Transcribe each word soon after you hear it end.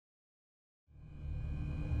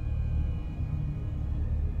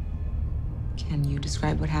Can you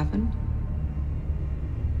describe what happened?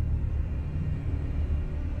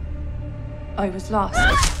 I was lost.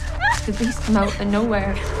 The beast came out of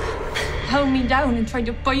nowhere, held me down and tried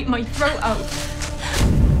to bite my throat out.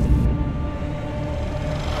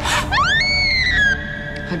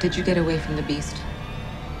 How did you get away from the beast?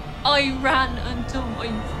 I ran until my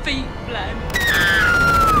feet bled.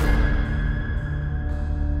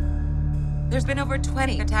 There's been over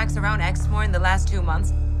 20 attacks around Exmoor in the last 2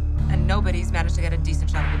 months, and nobody's managed to get a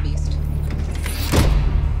decent shot of the beast.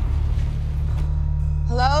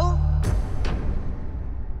 Hello?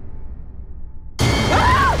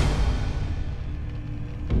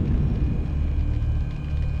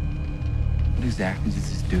 What exactly does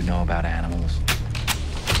this dude know about animals?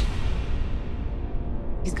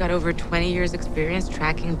 He's got over 20 years' experience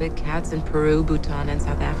tracking big cats in Peru, Bhutan, and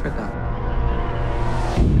South Africa.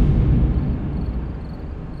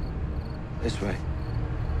 This way.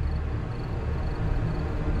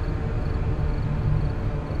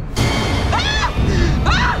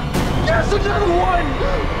 There's another one!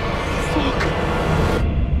 Fuck.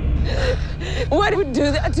 Why did we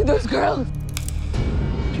do that to those girls?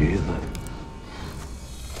 Jesus.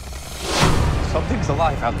 Something's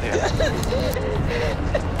alive out there.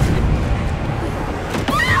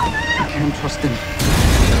 I can't trust him.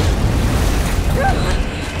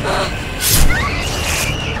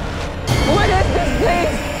 What is this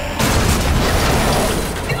place?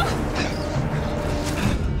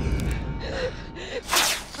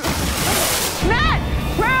 Matt!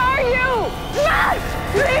 Where are you? Matt!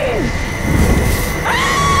 Please!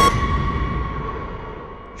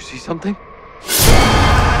 You see something?